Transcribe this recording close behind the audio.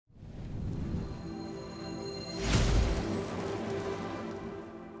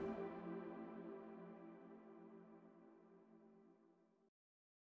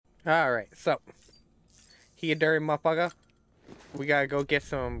Alright, so he a dirty motherfucker. We gotta go get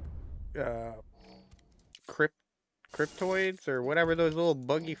some uh crypt cryptoids or whatever those little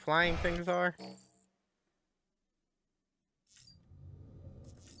buggy flying things are.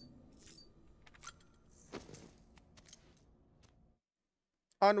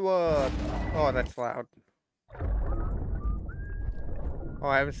 Onward! Oh, that's loud. Oh,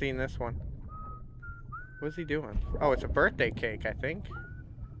 I haven't seen this one. What's he doing? Oh, it's a birthday cake, I think.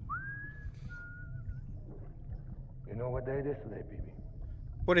 You know what day it is today, baby?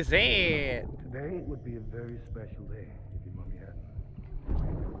 What is that? Today would be a very special day if your mommy hadn't.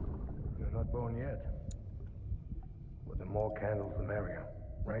 You're not born yet. But the more candles, the merrier,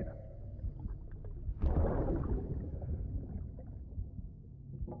 right?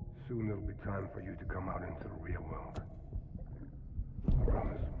 Soon it'll be time for you to come out into the real world. I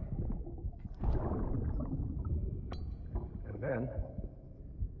promise. And then,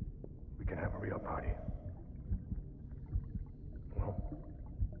 we can have a real party. Well,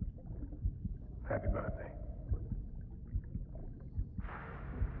 happy birthday.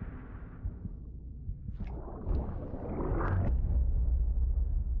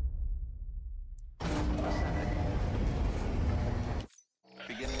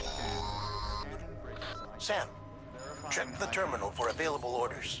 Sam, check the terminal for available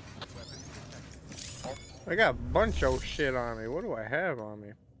orders. I got a bunch of shit on me. What do I have on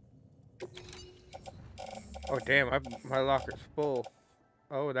me? Oh, damn, my locker's full.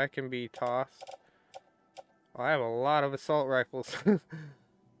 Oh, that can be tossed. Oh, I have a lot of assault rifles.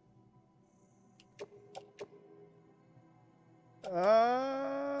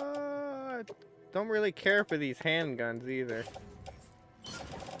 Don't really care for these handguns either.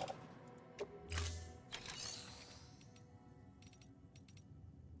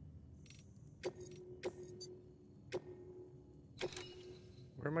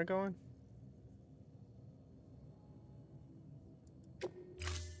 Where am I going?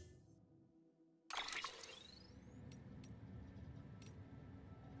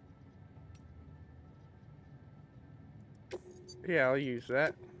 Yeah, I'll use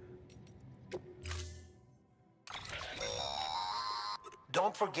that.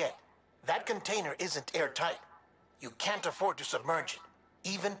 Don't forget, that container isn't airtight. You can't afford to submerge it,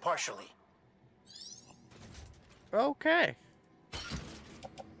 even partially. Okay.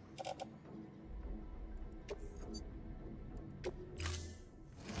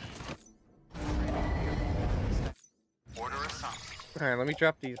 Order assigned. Alright, let me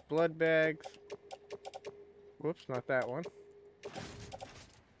drop these blood bags. Whoops, not that one.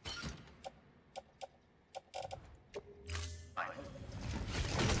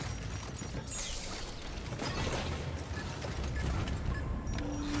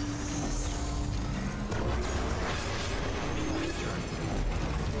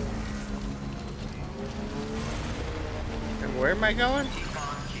 And where am I going? Keep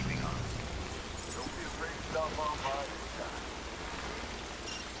on keeping on. Don't be afraid to stop on by this time.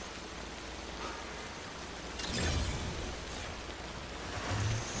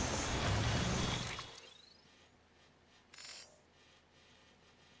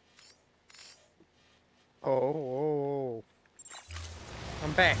 Oh.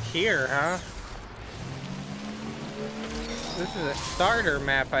 I'm back here, huh? This is a starter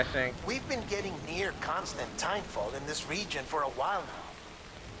map, I think. We've been getting near constant timefall in this region for a while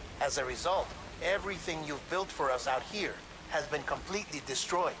now. As a result, everything you've built for us out here has been completely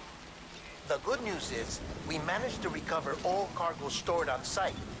destroyed. The good news is, we managed to recover all cargo stored on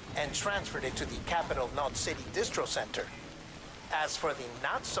site and transferred it to the Capital Knot City Distro Center. As for the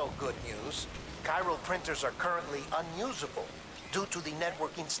not-so-good news, chiral printers are currently unusable due to the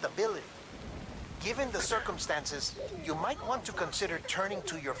network instability. Given the circumstances, you might want to consider turning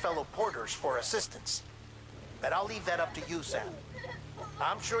to your fellow porters for assistance. But I'll leave that up to you, Sam.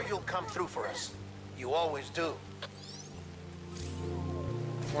 I'm sure you'll come through for us. You always do.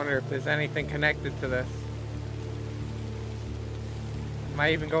 Wonder if there's anything connected to this. Am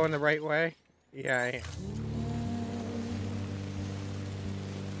I even going the right way? Yeah, I am.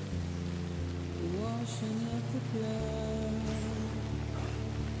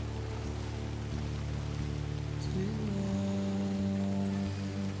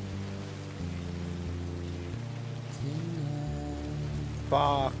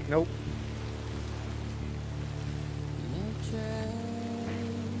 Fuck, nope.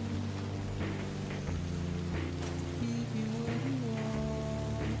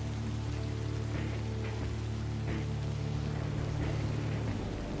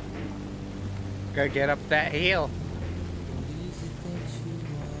 Gotta get up that hill.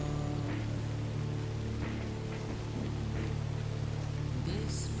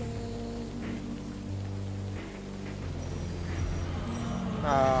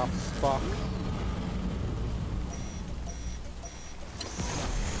 Oh, fuck.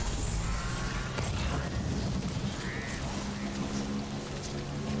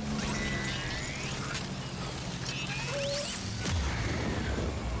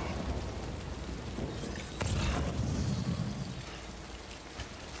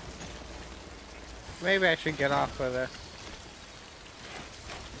 Maybe I should get off of this.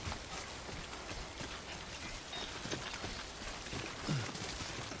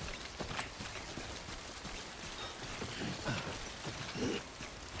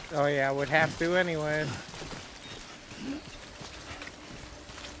 Oh yeah, I would have to anyway.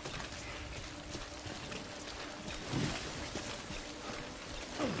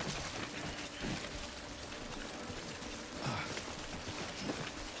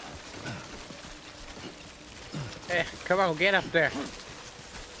 Hey, come on, get up there.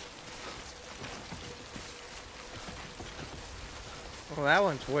 Well, that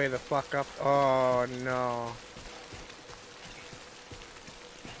one's way the fuck up. Oh no.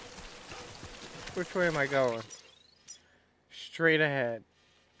 Which way am I going? Straight ahead.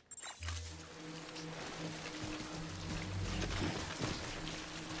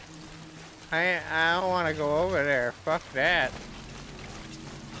 I don't want to go over there. Fuck that.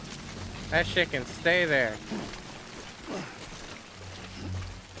 That shit can stay there.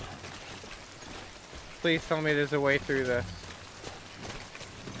 Please tell me there's a way through this.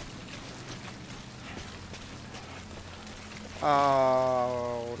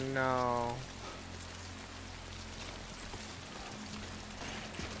 Oh no.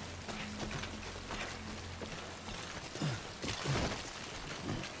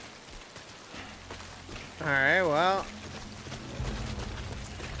 Alright, well.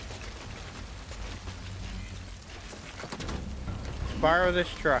 Borrow this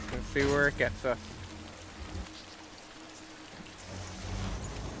truck and see where it gets us.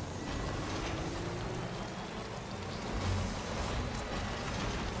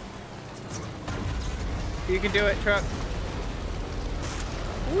 You can do it, truck.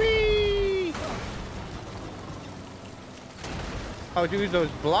 Whee! Oh, dude, those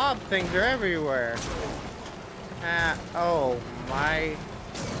blob things are everywhere. Oh my.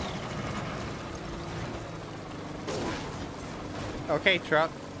 Okay,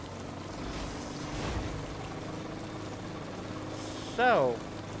 truck. So,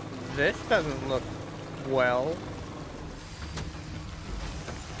 this doesn't look well.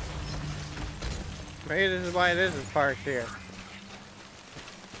 Maybe this is why this is parked here.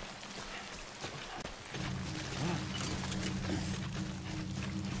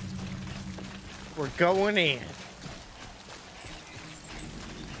 We're going in.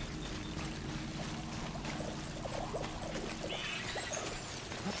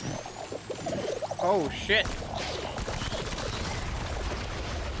 Oh shit.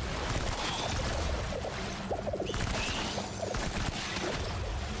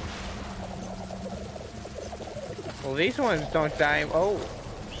 Well, these ones don't die. Oh,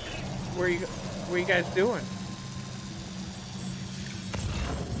 what are you guys doing?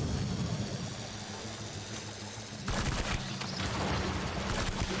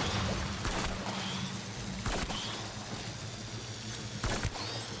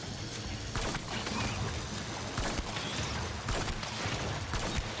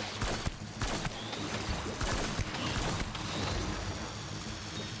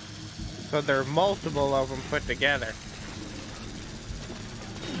 So there are multiple of them put together.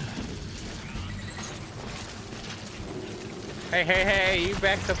 Hey, hey, hey, you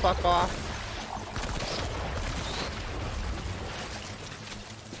back the fuck off.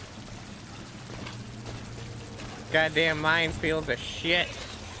 Goddamn minefield of shit.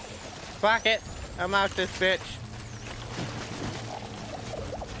 Fuck it. I'm out this bitch.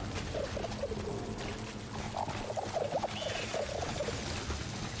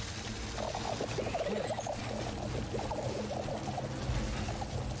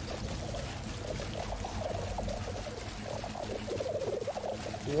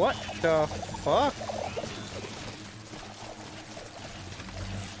 What the fuck?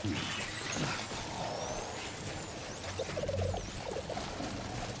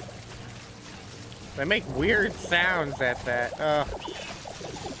 They make weird sounds at that.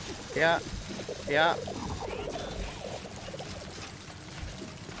 Yeah. Yeah.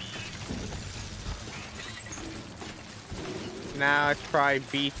 Now it's probably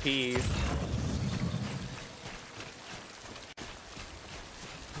BTs.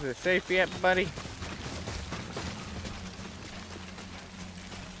 Is it safe yet, buddy?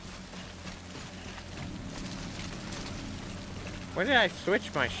 When did I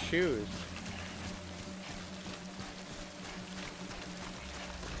switch my shoes?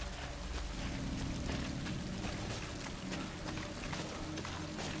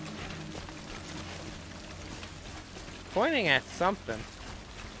 Pointing at something.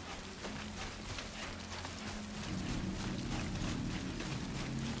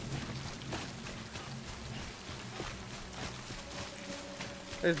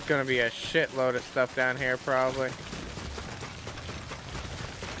 There's gonna be a shitload of stuff down here, probably.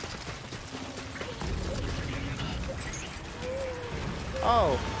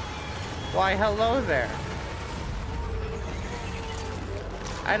 Oh, why hello there.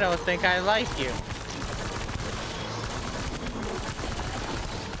 I don't think I like you.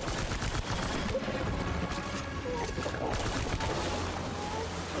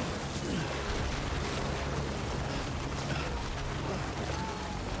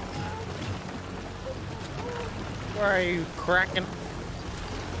 Where are you, cracking?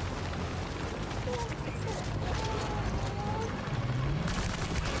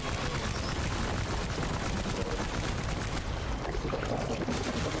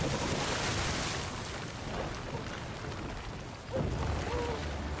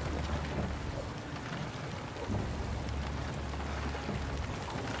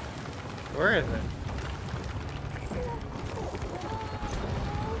 Where is it?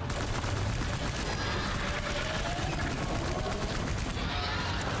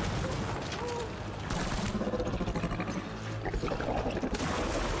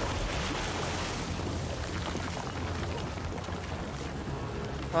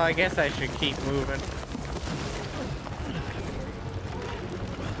 Well, I guess I should keep moving.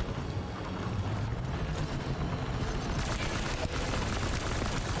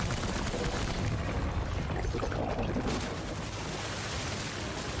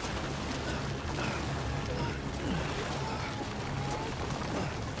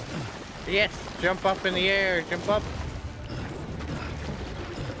 Yes, jump up in the air, jump up.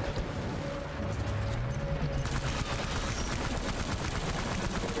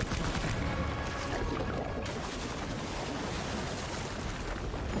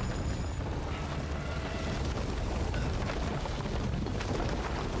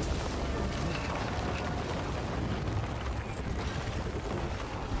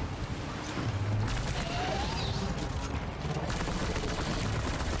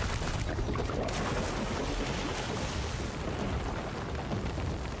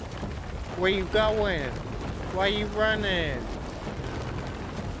 Where you going? Why you running?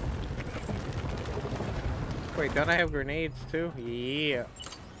 Wait, don't I have grenades too? Yeah.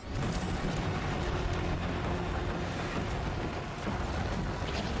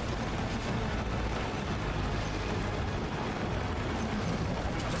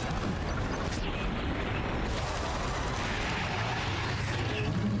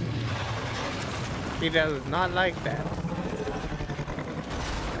 He does not like that.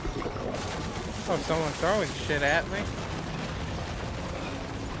 Oh, someone throwing shit at me.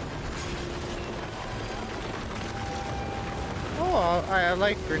 Oh, I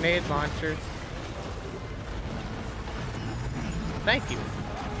like grenade launchers. Thank you.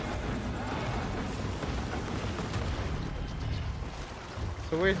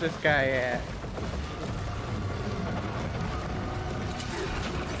 So where's this guy at?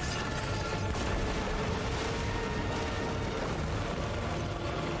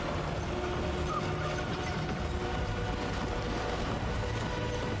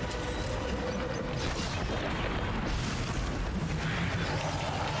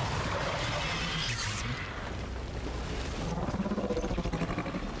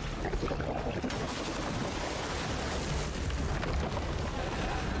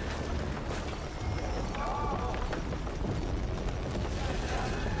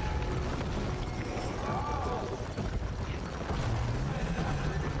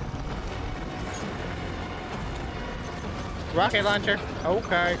 Rocket launcher.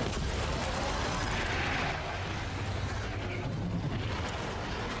 Okay.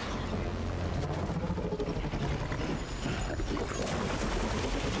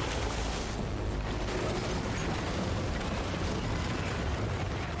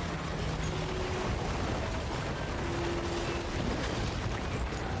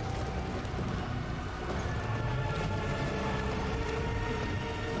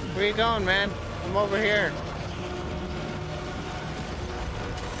 Where you going, man? I'm over here.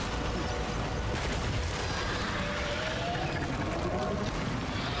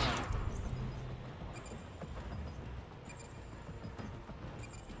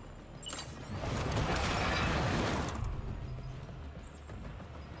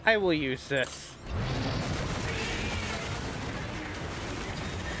 I will use this.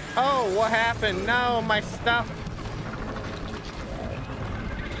 Oh, what happened? No, my stuff.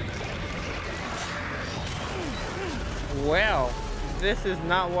 Well, this is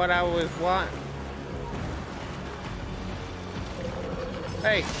not what I was wanting.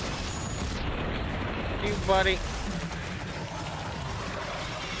 Hey! You, buddy.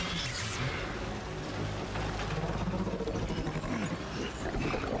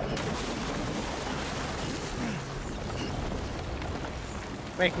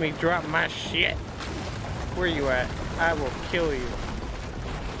 Make me drop my shit. Where you at? I will kill you.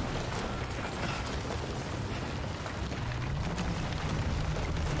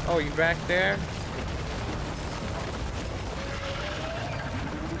 Oh, you back there?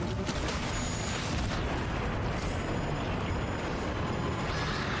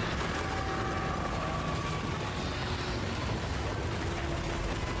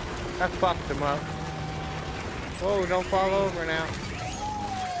 I fucked him up. Whoa, don't fall over now.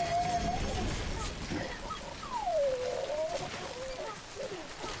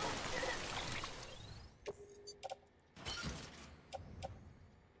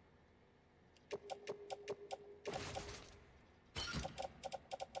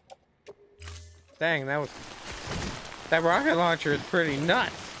 Dang, that rocket launcher is pretty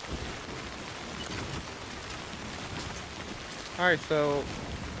nuts. Alright, so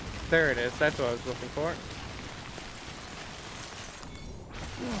there it is. That's what I was looking for.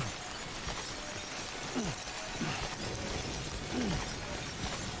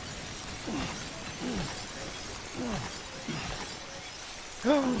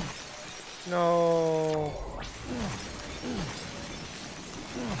 No.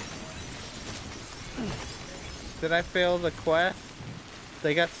 Did I fail the quest?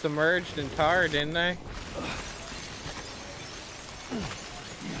 They got submerged in tar, didn't they?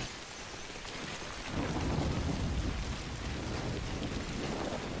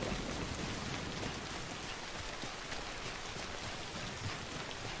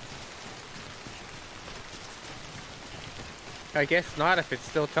 I guess not if it's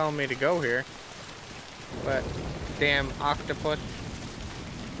still telling me to go here. But, damn octopus.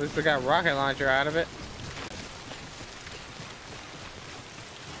 At least we got a rocket launcher out of it.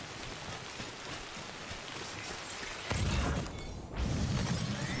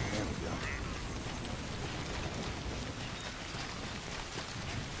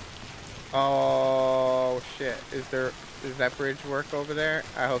 Oh shit. Does that bridge work over there?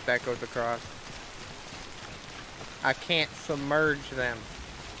 I hope that goes across. I can't submerge them.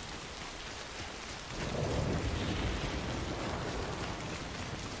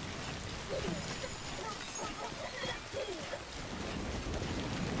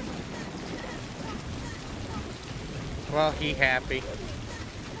 Well, he happy.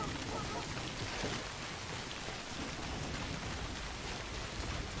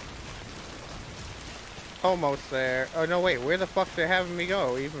 Almost there. Oh no, wait, where the fuck they having me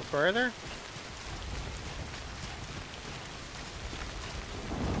go? Even further?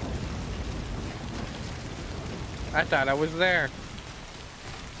 I thought I was there.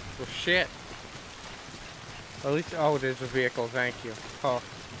 Well, shit. At least, oh, there's a vehicle, thank you. Oh.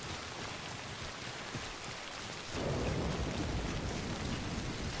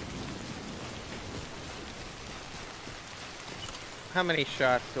 How many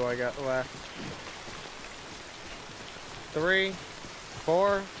shots do I got left? 3?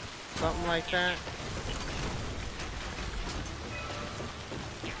 4? Something like that?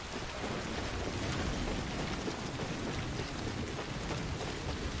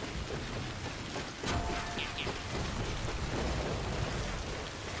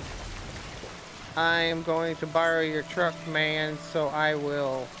 I am going to borrow your truck, man, so I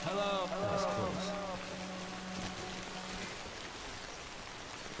will. Hello. That was close.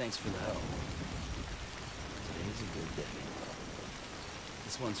 Thanks for the help. Today's a good day.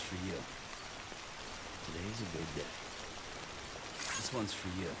 This one's for you. Today's a good day. This one's for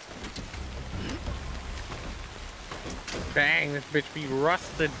you. Dang, this bitch be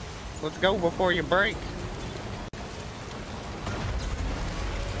rusted. Let's go before you break.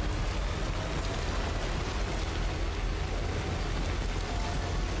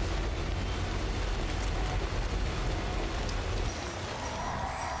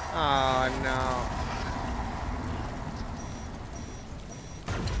 Oh no.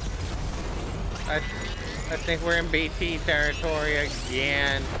 I think we're in BT territory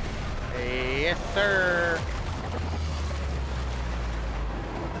again. Yes, sir.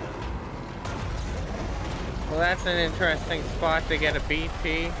 Well, that's an interesting spot to get a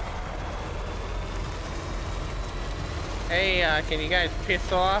BT. Hey, can you guys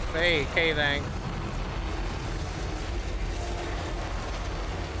piss off? Hey, K-Thang.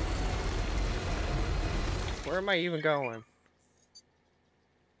 Where am I even going?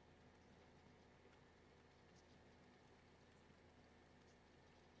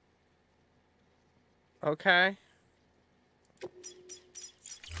 Okay.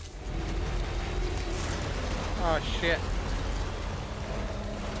 Oh shit.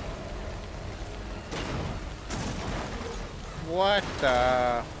 What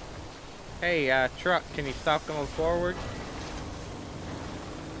the? Hey, truck, can you stop going forward?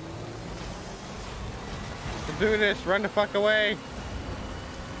 Let's do this, run the fuck away.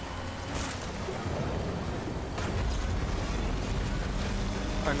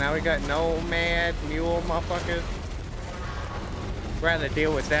 Oh, now we got nomad mule motherfuckers. Rather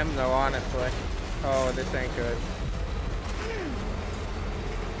deal with them though, honestly. Oh, this ain't good.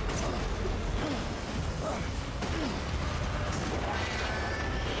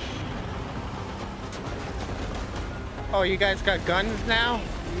 Oh, you guys got guns now?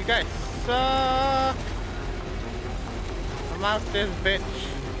 You guys suck. I'm out this bitch.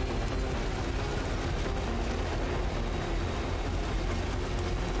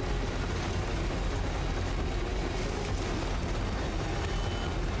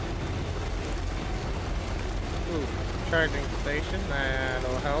 Ooh, charging station,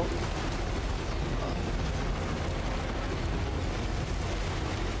 that'll help.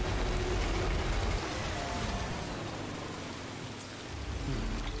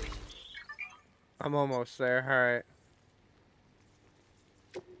 I'm almost there, alright.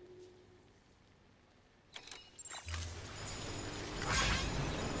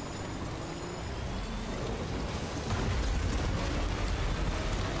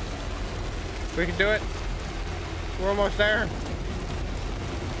 We can do it. We're almost there.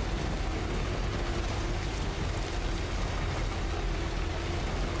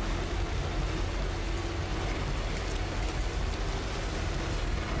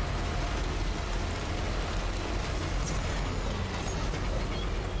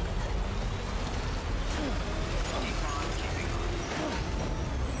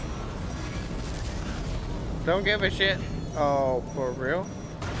 Don't give a shit. Oh, for real?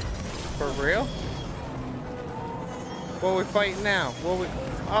 For real? What we fighting now? What we?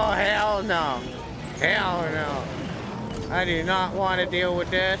 Oh, hell no. Hell no. I do not want to deal with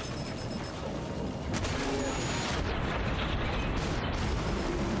this.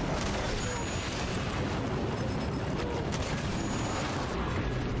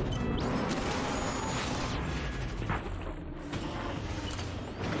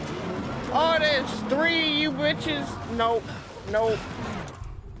 Oh, there's 3, you bitches. Nope. Nope.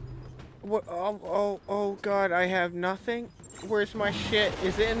 What? Oh, God, I have nothing. Where's my shit?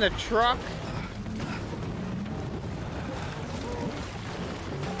 Is it in the truck?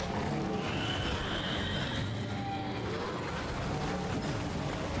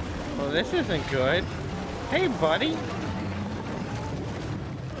 Well, this isn't good. Hey, buddy.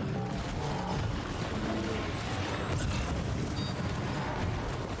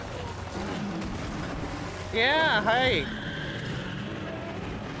 Yeah, hey.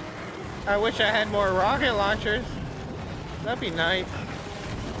 I wish I had more rocket launchers. That'd be nice.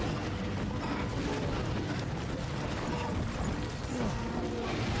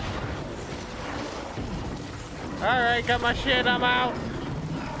 Alright, got my shit, I'm out.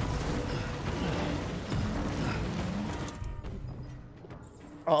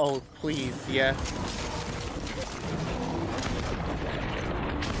 Oh, please, yes.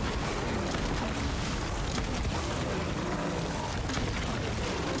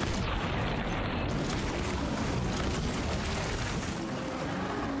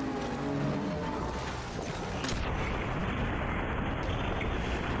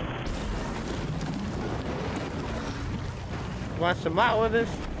 Want some out with us?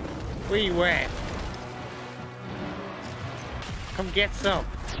 Where you at? Come get some.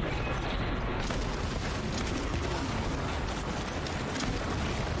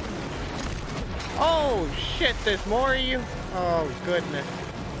 Oh shit, there's more of you? Oh goodness.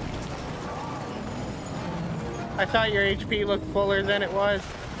 I thought your HP looked fuller than it was.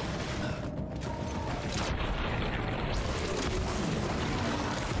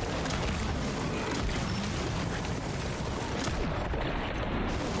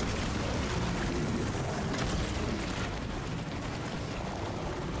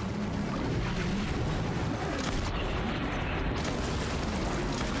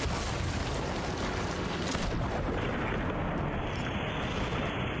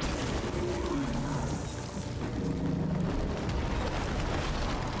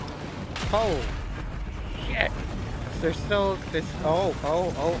 Oh, shit. There's still this. Oh.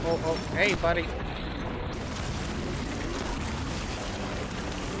 Hey, buddy.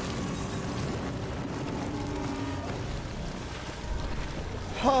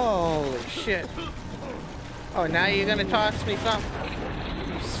 Holy shit. Oh, now you're gonna toss me something?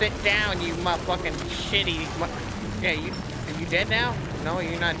 Sit down, you motherfucking shitty. Yeah, are you dead now? No,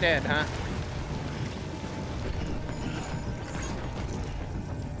 you're not dead, huh?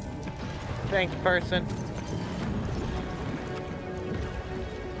 Thanks, person.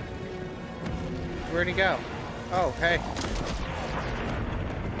 Where'd he go? Oh, hey.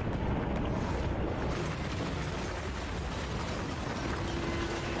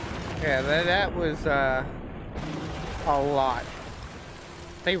 Yeah, that was, a lot.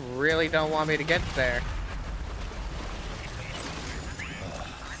 They really don't want me to get there.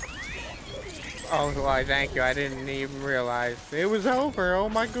 Oh, why, thank you. I didn't even realize. It was over. Oh,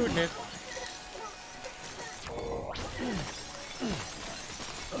 my goodness.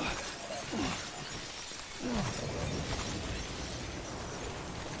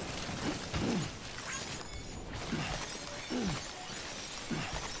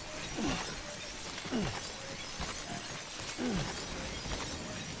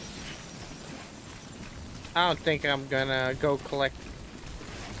 I don't think I'm gonna go collect.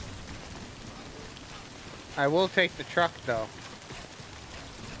 I will take the truck though.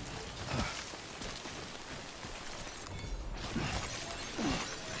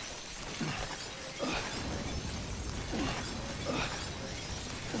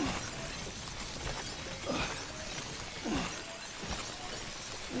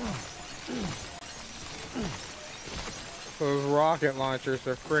 Those rocket launchers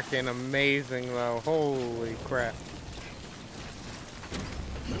are freaking amazing though. Holy crap.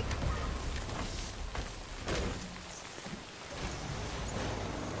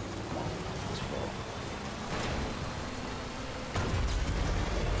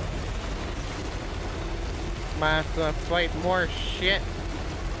 Might have to fight more shit.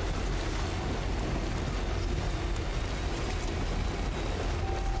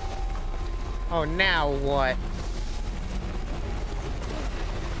 Oh, now what?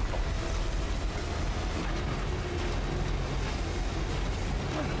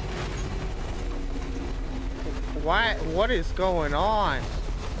 What is going on?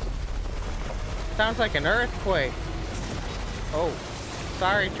 Sounds like an earthquake. Oh,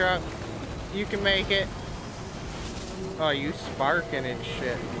 sorry truck. You can make it. Oh, you sparking and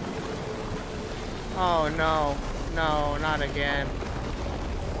shit. Oh no. No, not again.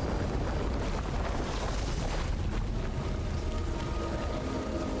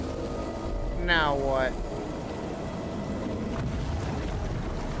 Now what?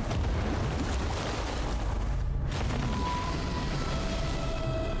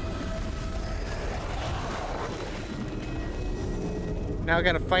 Now I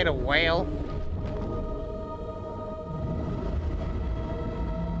gotta fight a whale.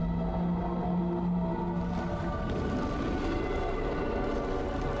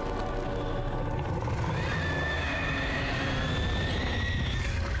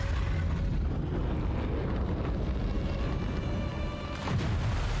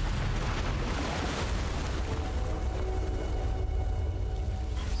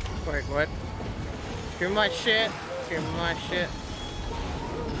 Wait, what? Give me my shit. Give me my shit.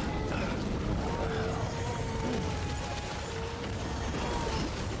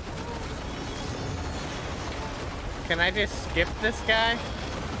 Can I just skip this guy?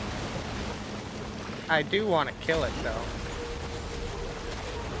 I do want to kill it though.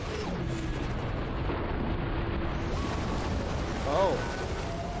 Oh.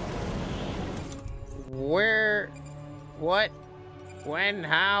 Where? What? When?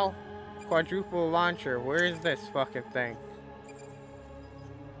 How? Quadruple launcher. Where is this fucking thing?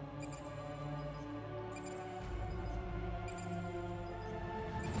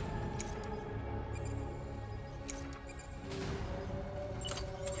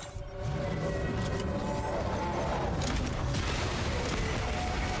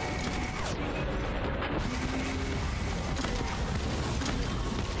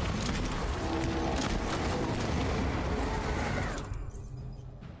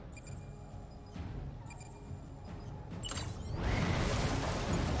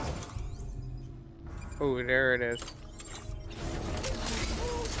 Oh, there it is.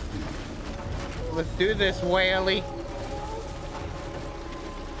 Let's do this, Whaley.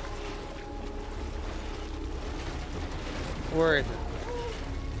 Where is it?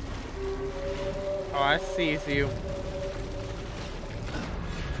 Oh, I sees you.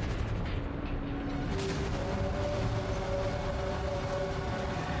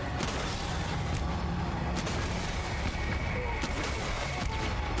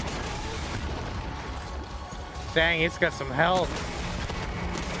 Dang, it's got some health.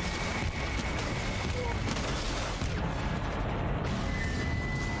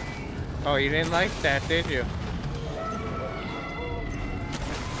 Oh, you didn't like that, did you?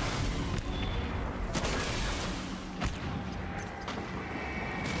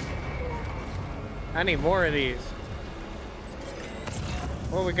 I need more of these.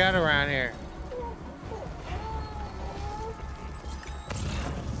 What we got around here?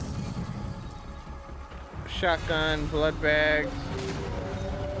 Shotgun, blood bags.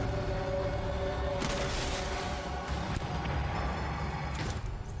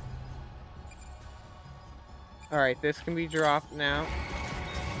 Alright, this can be dropped now.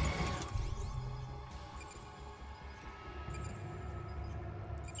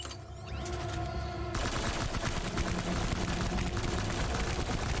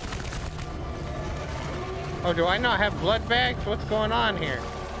 Oh, do I not have blood bags? What's going on here?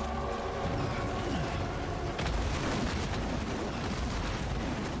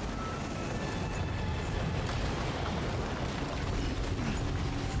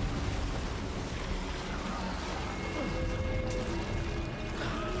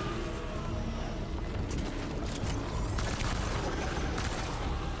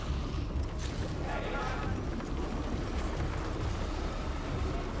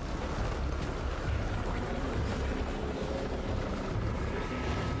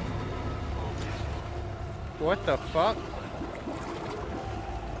 What the fuck?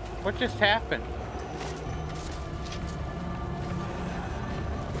 What just happened?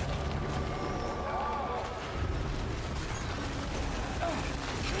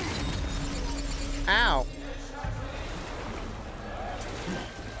 Ow.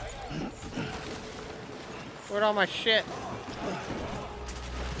 Where'd all my shit?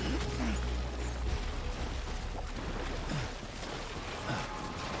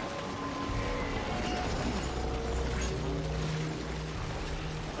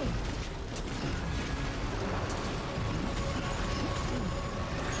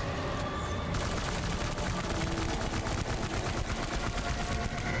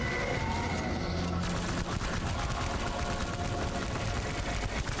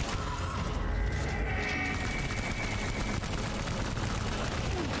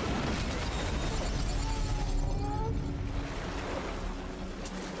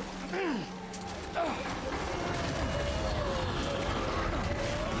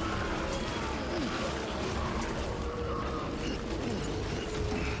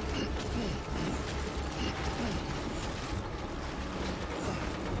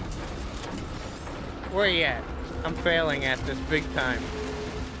 Where you at? I'm failing at this big time.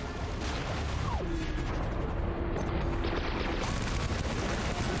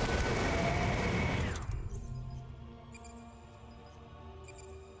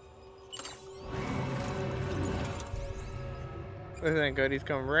 This ain't good. He's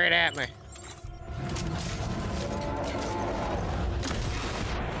coming right at me.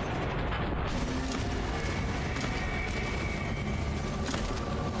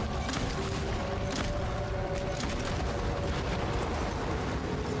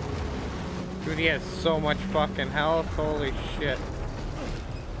 Dude, he has so much fucking health. Holy shit.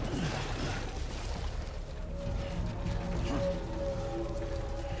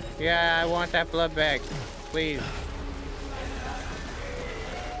 Yeah, I want that blood bag. Please.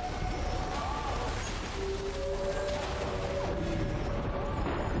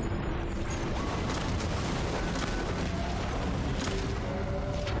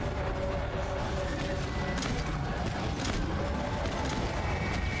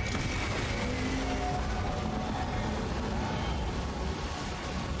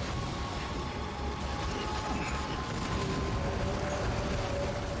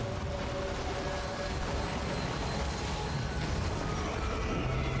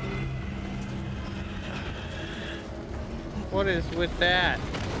 What is with that?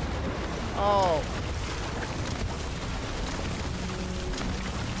 Oh.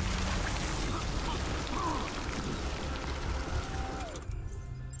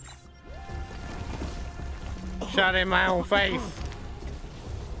 Shot in my own face.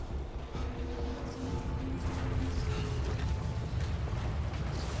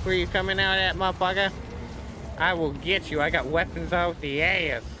 Where you coming out at, motherfucker? I will get you. I got weapons out the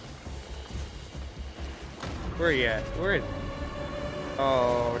ass. Where you at? Where is...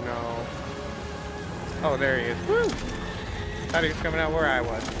 Oh, no. Oh, there he is. Woo! Thought he was coming out where I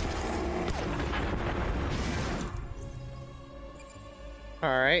was.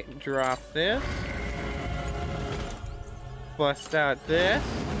 Alright, drop this. Bust out this.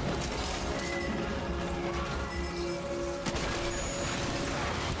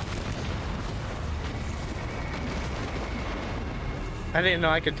 I didn't know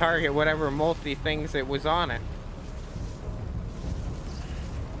I could target whatever multi things it was on it.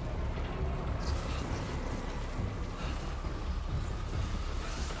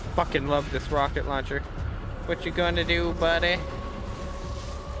 Fucking love this rocket launcher. What you gonna do, buddy?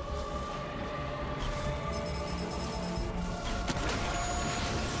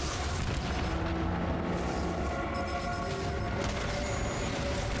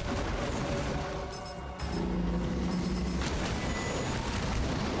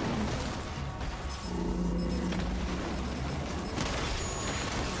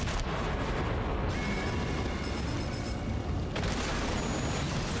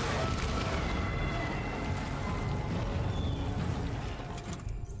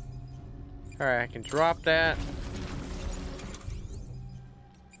 Alright, I can drop that.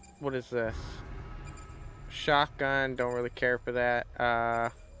 What is this? Shotgun, don't really care for that.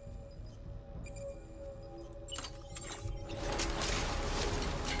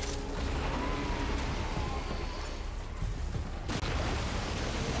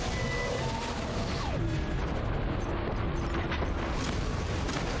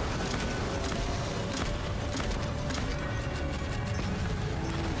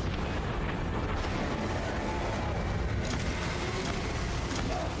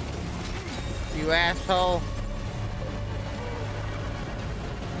 You asshole.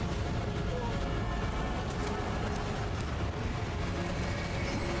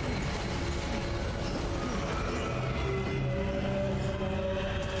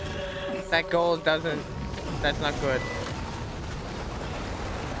 That gold doesn't... That's not good.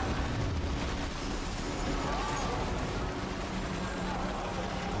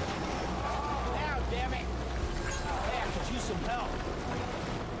 Now, damn it! Hey, I could use some help.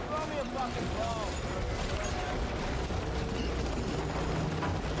 Throw me a fucking bone.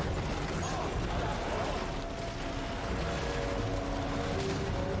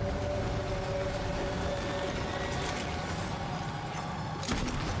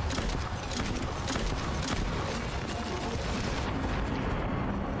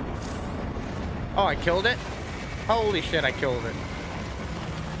 Oh, I killed it? Holy shit, I killed it.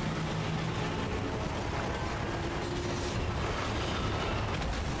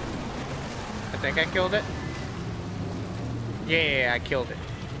 I think I killed it. Yeah, I killed it.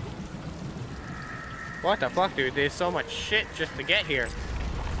 What the fuck, dude? There's so much shit just to get here.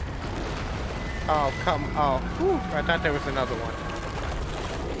 Oh, come... Oh, whew, I thought there was another one.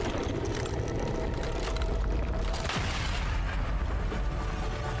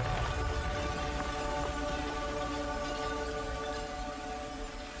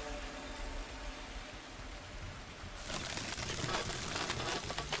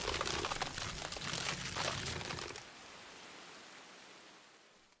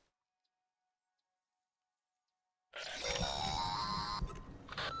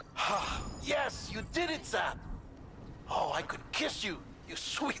 Yes, you did it, Zap! Oh, I could kiss you, you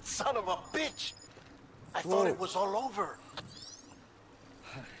sweet son of a bitch! I thought it was all over.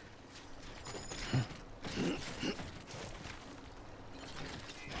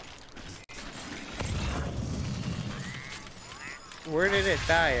 Where did it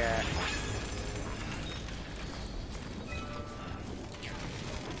die at?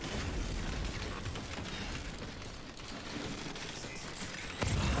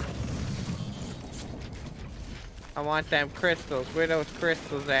 I want them crystals. Where those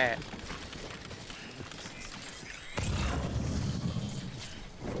crystals at?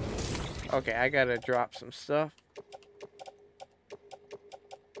 Okay, I gotta drop some stuff.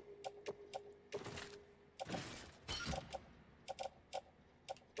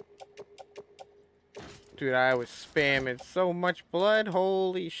 Dude, I was spamming so much blood.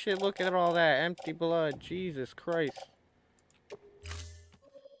 Holy shit, look at all that empty blood. Jesus Christ.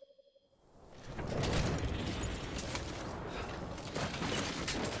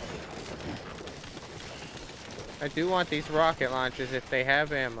 I do want these rocket launchers if they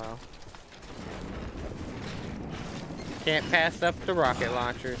have ammo. Can't pass up the rocket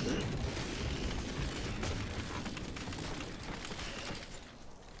launchers.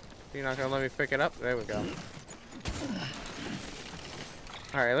 You're not gonna let me pick it up? There we go.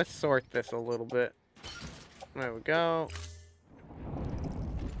 Alright, let's sort this a little bit. There we go.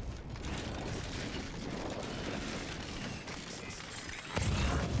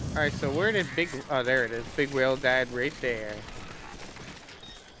 Alright, so where did Big... Oh, there it is. Big Whale died right there.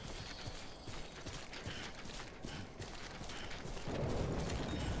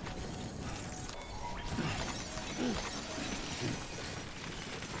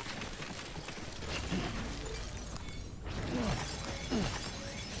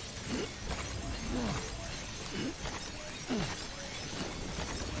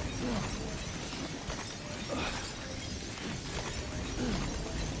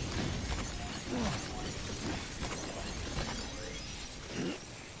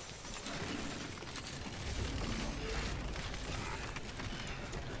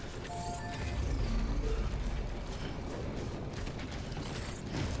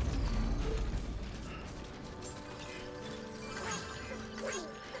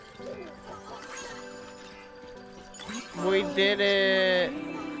 We did it!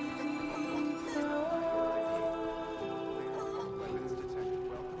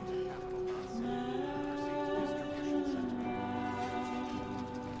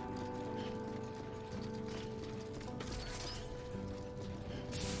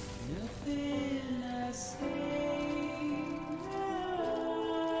 Nothing.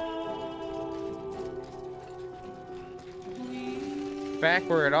 back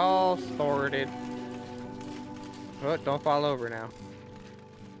where it all started. Oh, don't fall over now.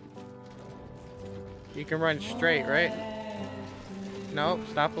 You can run straight, right? Nope,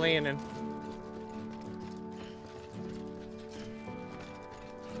 stop landing.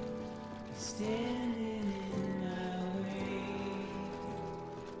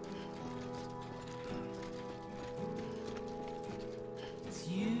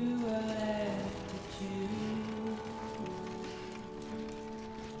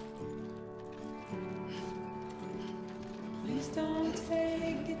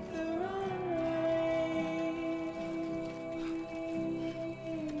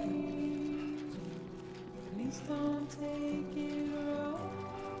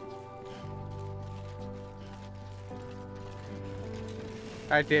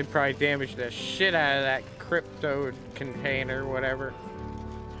 I did probably damage the shit out of that crypto container, whatever.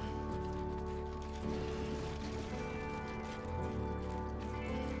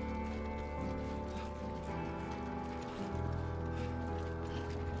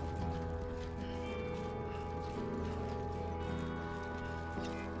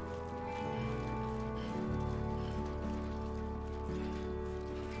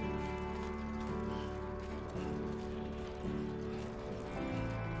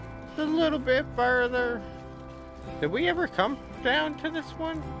 A little bit further. Did we ever come down to this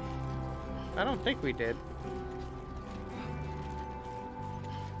one? I don't think we did.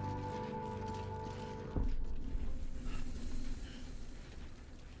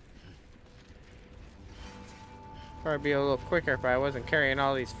 Probably be a little quicker if I wasn't carrying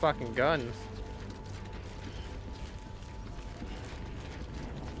all these fucking guns.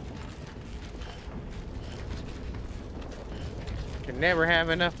 Can never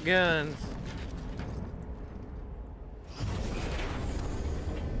have enough guns.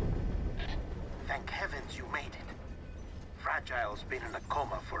 Thank heavens you made it. Fragile's been in a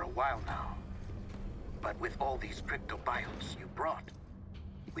coma for a while now. But with all these cryptobiotes you brought,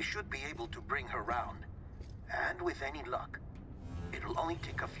 we should be able to bring her round. And with any luck, it'll only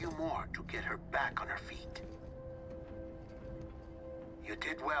take a few more to get her back on her feet. You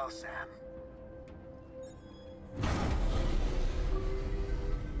did well, Sam.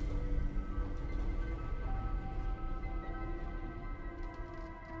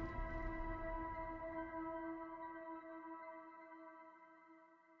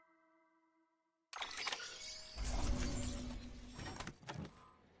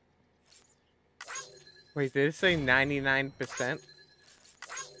 Wait, did it say 99%?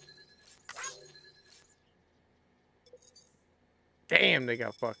 Damn, they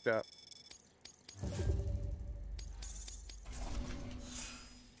got fucked up.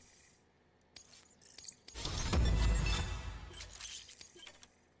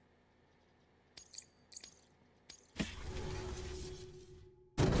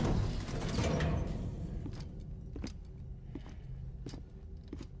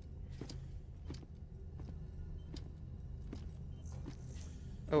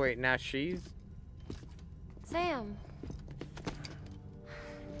 Oh wait, now she's... Sam.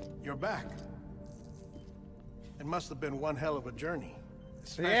 You're back. It must have been one hell of a journey.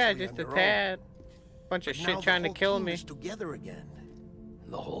 Yeah, just a tad. Bunch of shit trying to kill me. Together again.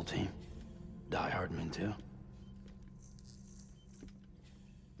 The whole team? Die Hardman too?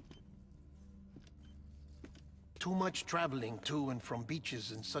 Too much traveling to and from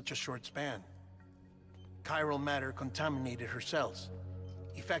beaches in such a short span. Chiral matter contaminated her cells,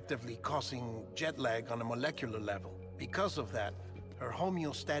 effectively causing jet lag on a molecular level. Because of that, her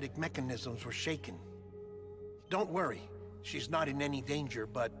homeostatic mechanisms were shaken. Don't worry, she's not in any danger,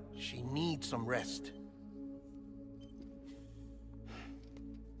 but she needs some rest.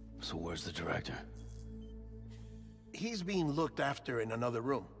 So where's the director? He's being looked after in another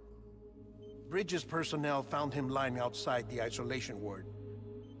room. Bridges personnel found him lying outside the isolation ward,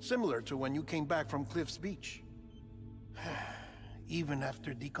 similar to when you came back from Cliff's Beach. Even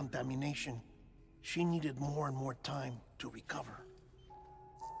after decontamination, she needed more and more time to recover.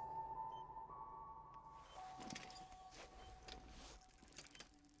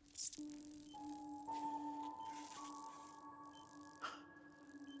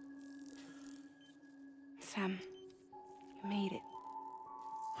 Sam, you made it.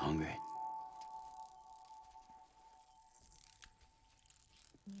 Hungry?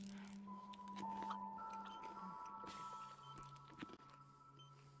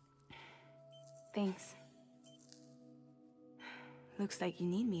 Thanks. Looks like you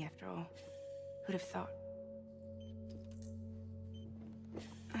need me after all. Who'd have thought?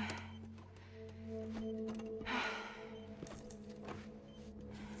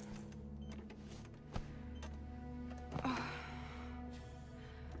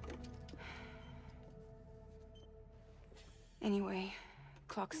 Anyway,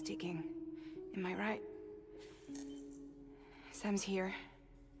 clock's ticking. Am I right? Sam's here.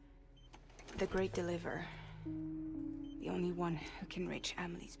 The Great Deliverer. The only one who can reach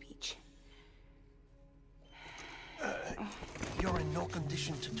Amelie's beach. You're in no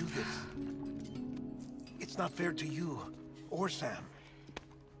condition to do this. It's not fair to you or Sam.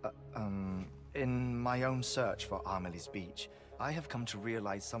 In my own search for Amelie's beach, I have come to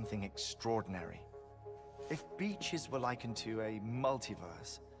realize something extraordinary. If beaches were likened to a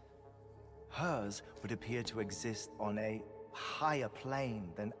multiverse, hers would appear to exist on a higher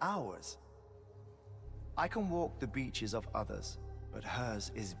plane than ours. I can walk the beaches of others, but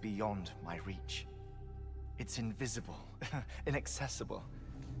hers is beyond my reach. It's invisible, inaccessible,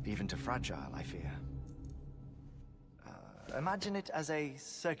 even to fragile, I fear. Imagine it as a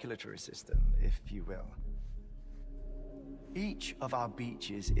circulatory system, if you will. Each of our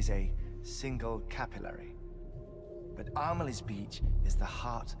beaches is a single capillary, but Amelie's beach is the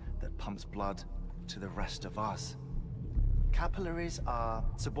heart that pumps blood to the rest of us. Capillaries are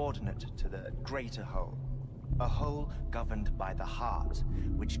subordinate to the greater whole, a whole governed by the heart,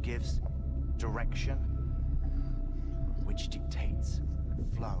 which gives direction, which dictates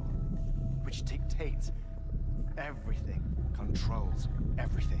flow, which dictates everything, controls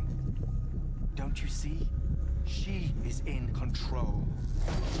everything. Don't you see? She is in control.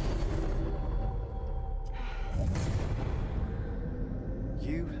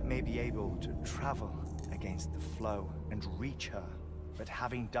 You may be able to travel against the flow and reach her, but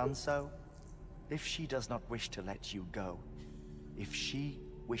having done so, if she does not wish to let you go, if she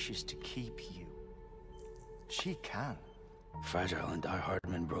wishes to keep you, she can. Fragile and Die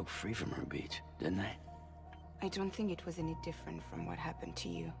Hardman broke free from her beach, didn't they? I don't think it was any different from what happened to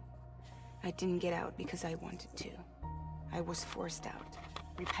you. I didn't get out because I wanted to. I was forced out,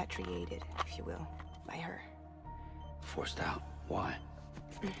 repatriated, if you will, by her. Forced out? Why?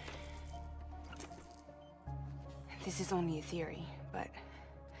 This is only a theory, but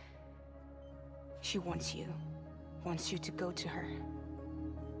she wants you to go to her.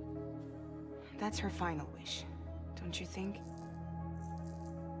 That's her final wish, don't you think?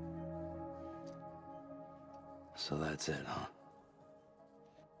 So that's it, huh?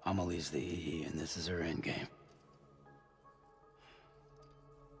 Amelie's the EE, and this is her endgame.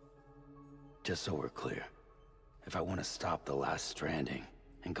 Just so we're clear, if I want to stop the last Stranding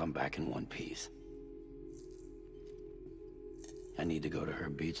and come back in one piece, I need to go to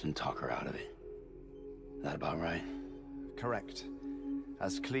her beach and talk her out of it. That about right? Correct.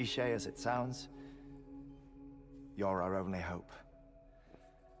 As cliché as it sounds, you're our only hope.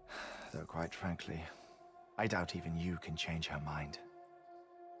 Though quite frankly, I doubt even you can change her mind.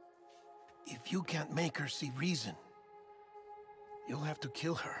 If you can't make her see reason, you'll have to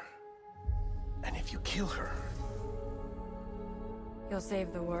kill her. And if you kill her... You'll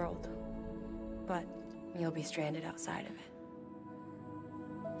save the world, but you'll be stranded outside of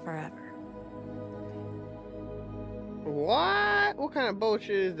it. Forever. What? What kind of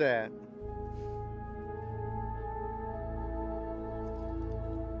bullshit is that?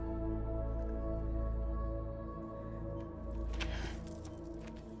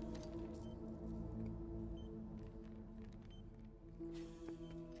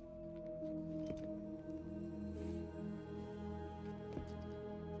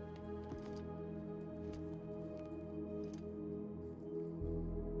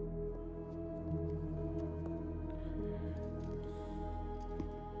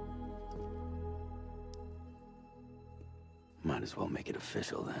 Might as well make it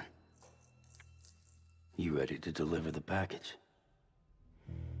official then. You ready to deliver the package?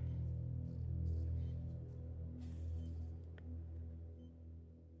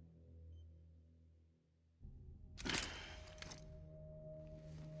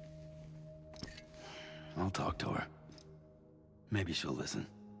 I'll talk to her. Maybe she'll listen.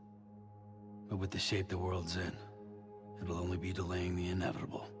 But with the shape the world's in, it'll only be delaying the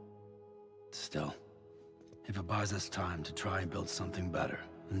inevitable. Still, if it buys us time to try and build something better,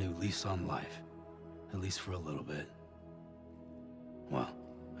 a new lease on life, at least for a little bit, well,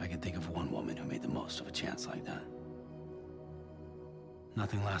 I can think of one woman who made the most of a chance like that.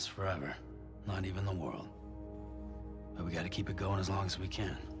 Nothing lasts forever, not even the world. But we gotta keep it going as long as we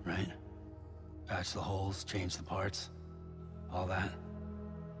can, right? Patch the holes, change the parts, all that.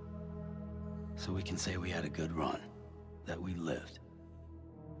 So we can say we had a good run, that we lived.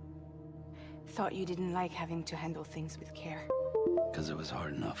 Thought you didn't like having to handle things with care. Because it was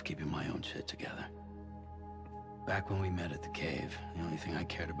hard enough keeping my own shit together. Back when we met at the cave, the only thing I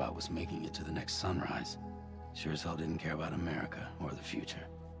cared about was making it to the next sunrise. Sure as hell didn't care about America or the future.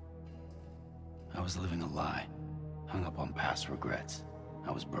 I was living a lie. hung up on past regrets.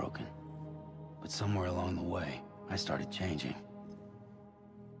 I was broken. But somewhere along the way, I started changing.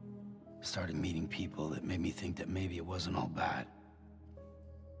 I started meeting people that made me think that maybe it wasn't all bad.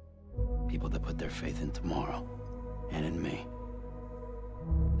 People that put their faith in tomorrow, and in me.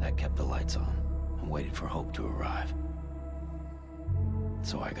 That kept the lights on, and waited for hope to arrive.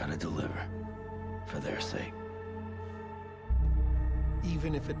 So I gotta deliver, for their sake.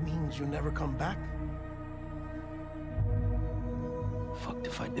 Even if it means you never come back? Fucked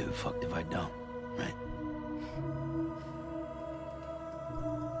if I do, fucked if I don't, right?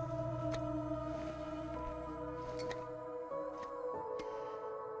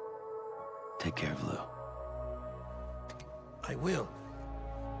 Take care of Lou. I will.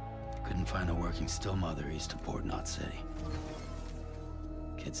 Couldn't find a working still mother east of Port Knot City.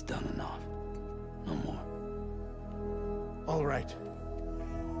 Kid's done enough. No more. All right.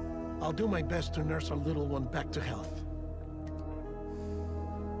 I'll do my best to nurse our little one back to health.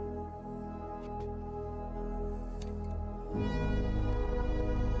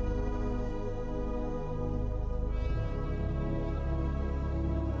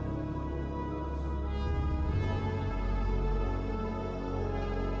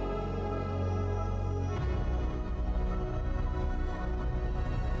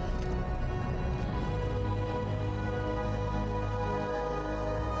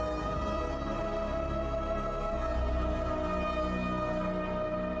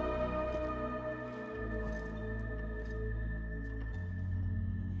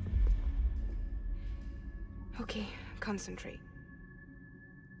 Okay, concentrate.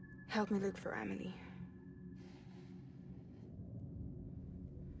 Help me look for Emily.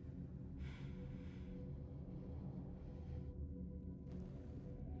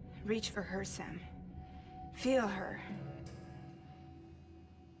 Reach for her, Sam. Feel her.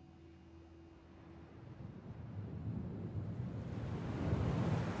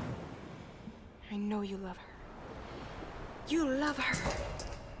 I know you love her. You love her!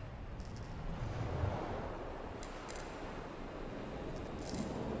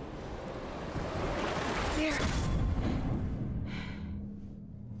 There.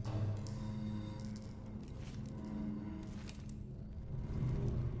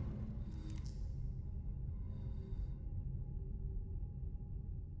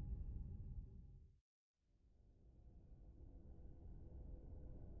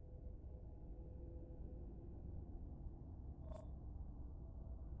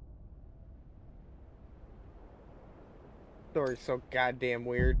 Story's so goddamn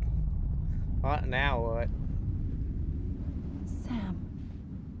weird. What now? What? Sam.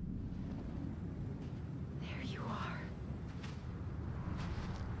 There you are.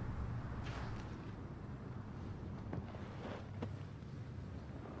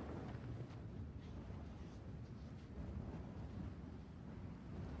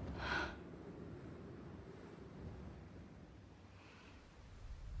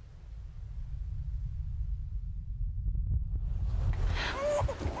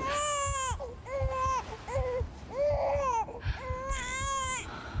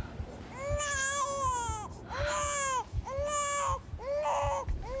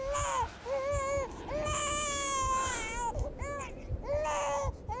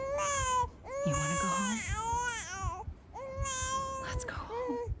 You want to go home? Let's go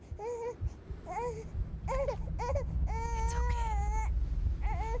home. It's okay.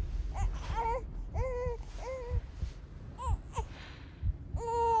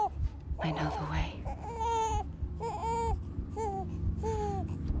 I know the way.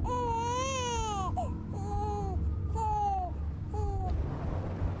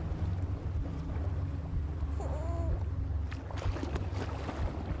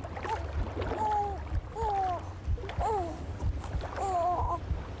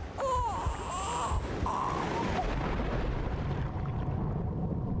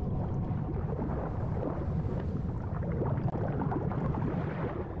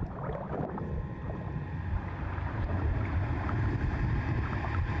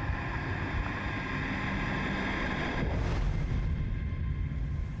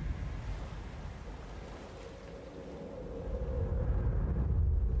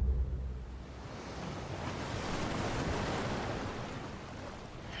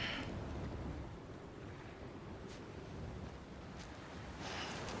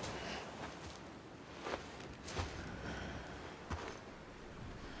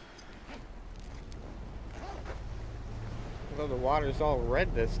 Although the water's all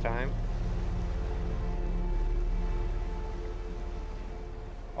red this time.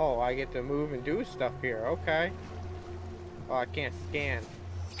 Oh, I get to move and do stuff here. Okay. Oh, I can't scan.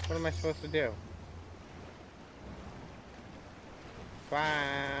 What am I supposed to do?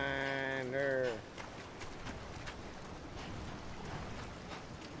 Find her.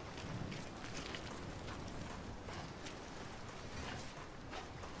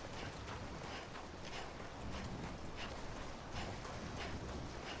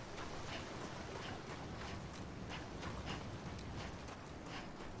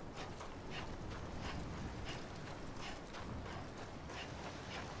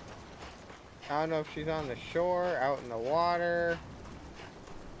 I don't know if she's on the shore, out in the water.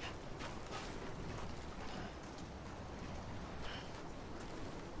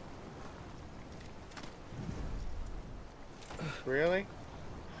 Really?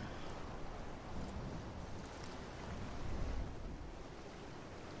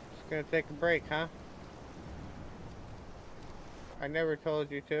 Just gonna take a break, huh? I never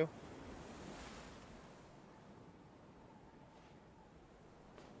told you to.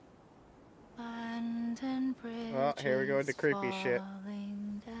 Well, here we go with the creepy shit.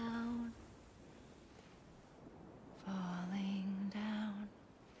 Falling down, falling down,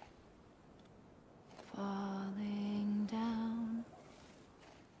 falling down,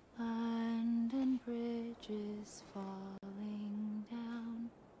 London Bridge is falling down,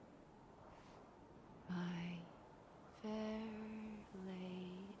 my fair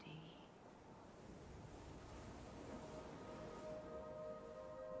lady.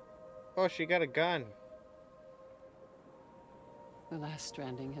 Oh, she got a gun. The last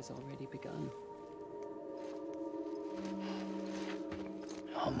stranding has already begun.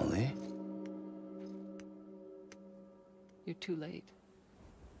 Amelie? You're too late.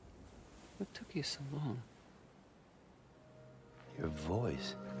 What took you so long? Your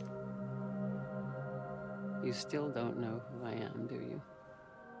voice. You still don't know who I am, do you?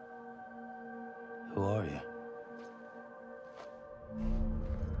 Who are you?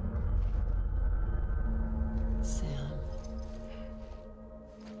 Sam.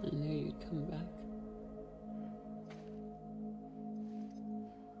 I knew you'd come back.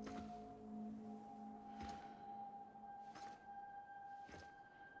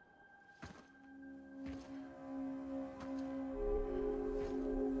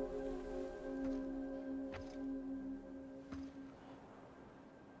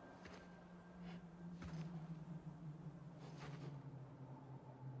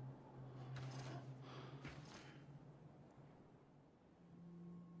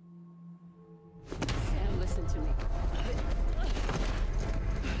 Sam, listen to me.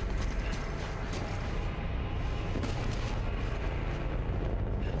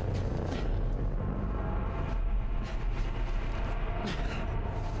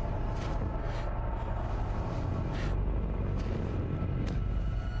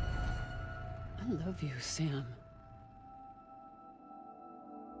 I love you, Sam.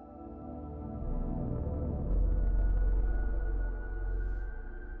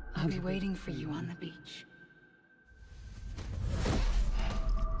 I'll be waiting for you on the beach.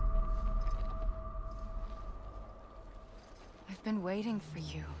 I've been waiting for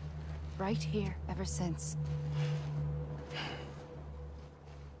you, right here, ever since.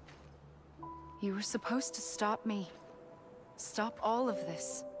 You were supposed to stop me. Stop all of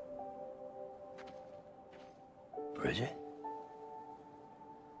this. Bridget?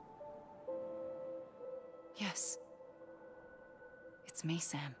 Yes. It's me,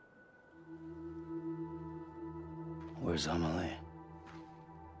 Sam. Where's Amelie?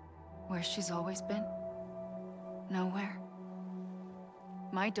 Where she's always been. Nowhere.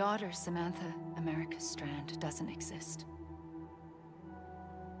 My daughter, Samantha America Strand, doesn't exist.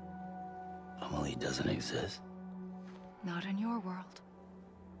 Amelie doesn't exist. Not in your world.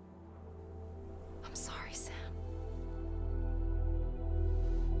 I'm sorry, Sam.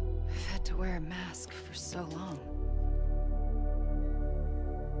 I've had to wear a mask for so long.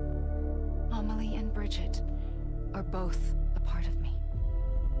 Amelie and Bridget are both a part of me.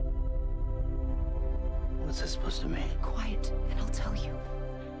 What's this supposed to mean? Quiet, and I'll tell you.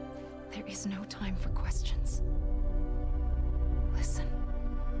 There is no time for questions. Listen.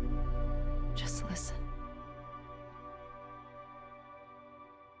 Just listen.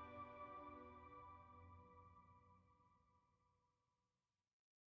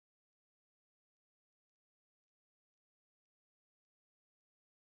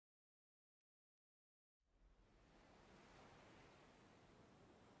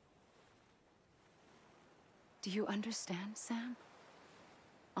 Do you understand, Sam?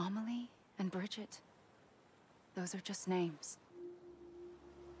 Amelie and Bridget, those are just names.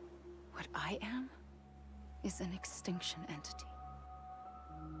 What I am is an extinction entity.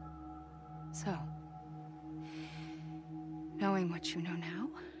 So, knowing what you know now,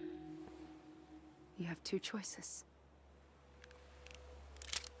 you have two choices.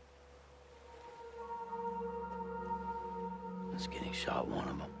 shot one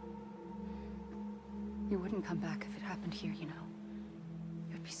of them. You wouldn't come back if it happened here, you know.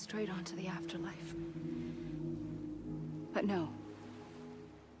 You'd be straight on to the afterlife. But no.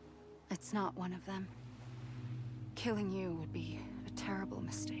 It's not one of them. Killing you would be a terrible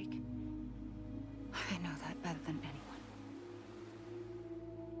mistake. I know that better than anyone.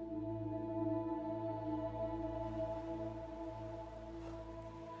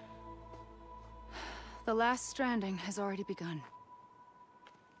 The last stranding has already begun.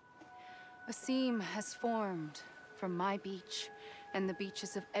 A seam has formed from my beach and the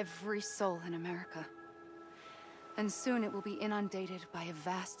beaches of every soul in America. And soon it will be inundated by a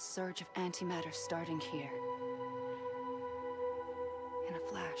vast surge of antimatter starting here. In a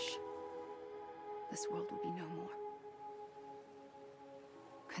flash, this world will be no more.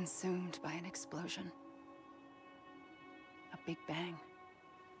 Consumed by an explosion. A big bang.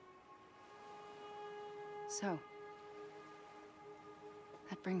 So,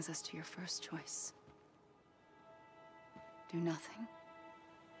 that brings us to your first choice. Do nothing.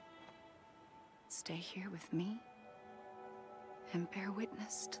 Stay here with me and bear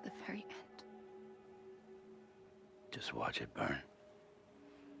witness to the very end. Just watch it burn.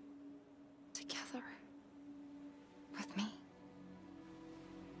 Together. With me.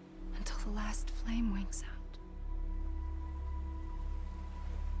 Until the last flame winks out.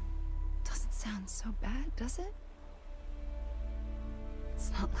 Doesn't sound so bad, does it?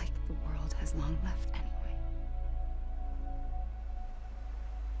 It's not like the world has long left anyway.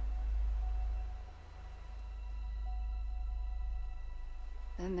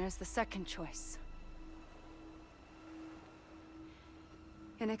 Then there's the second choice.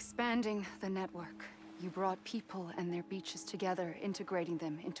 In expanding the network, you brought people and their beaches together, integrating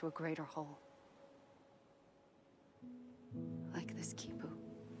them into a greater whole. Like this Kipu.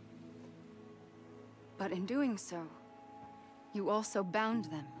 But in doing so, you also bound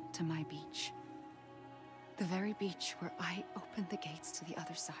them to my beach. The very beach where I opened the gates to the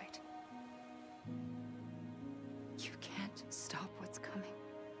other side. You can't stop what's coming.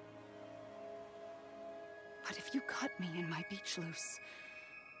 But if you cut me and my beach loose,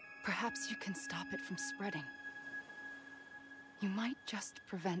 perhaps you can stop it from spreading. You might just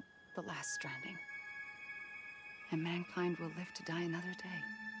prevent the last stranding. And mankind will live to die another day.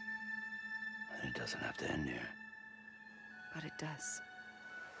 And it doesn't have to end here. But it does.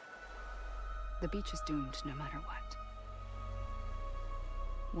 The beach is doomed no matter what.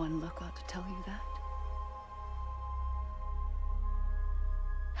 One look ought to tell you that.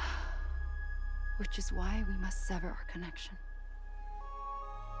 Which is why we must sever our connection.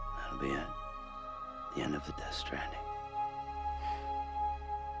 That'll be it. The end of the Death Stranding.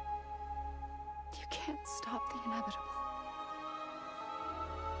 You can't stop the inevitable.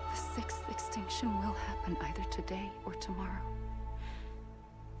 The sixth extinction will happen either today or tomorrow.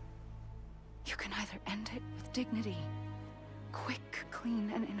 You can either end it with dignity, quick,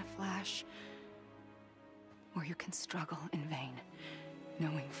 clean, and in a flash, or you can struggle in vain,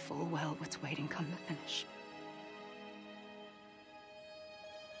 knowing full well what's waiting come the finish.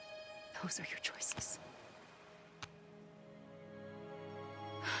 Those are your choices.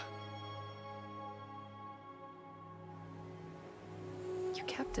 You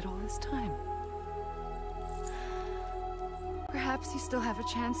kept it all this time. Perhaps you still have a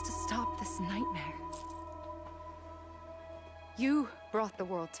chance to stop this nightmare. You brought the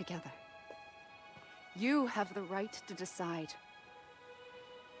world together. You have the right to decide.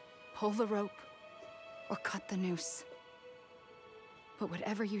 Pull the rope or cut the noose. But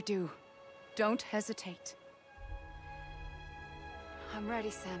whatever you do, don't hesitate. I'm ready,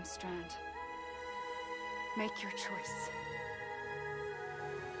 Sam Strand. Make your choice.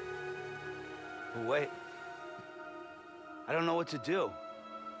 But wait. I don't know what to do.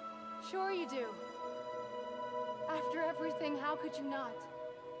 Sure you do. After everything, how could you not?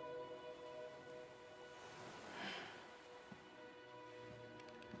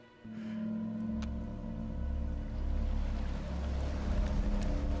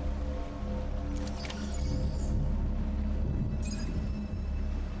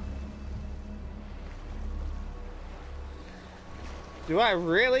 Do I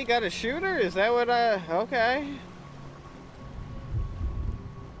really got a shooter? Is that what okay.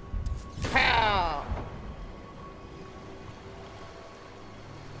 Pow!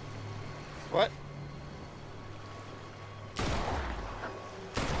 What?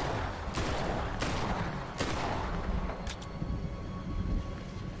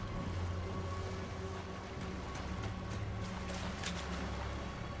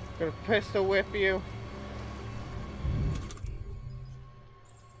 Gonna pistol whip you.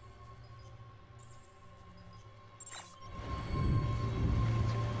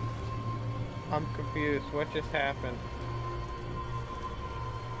 I'm confused. What just happened?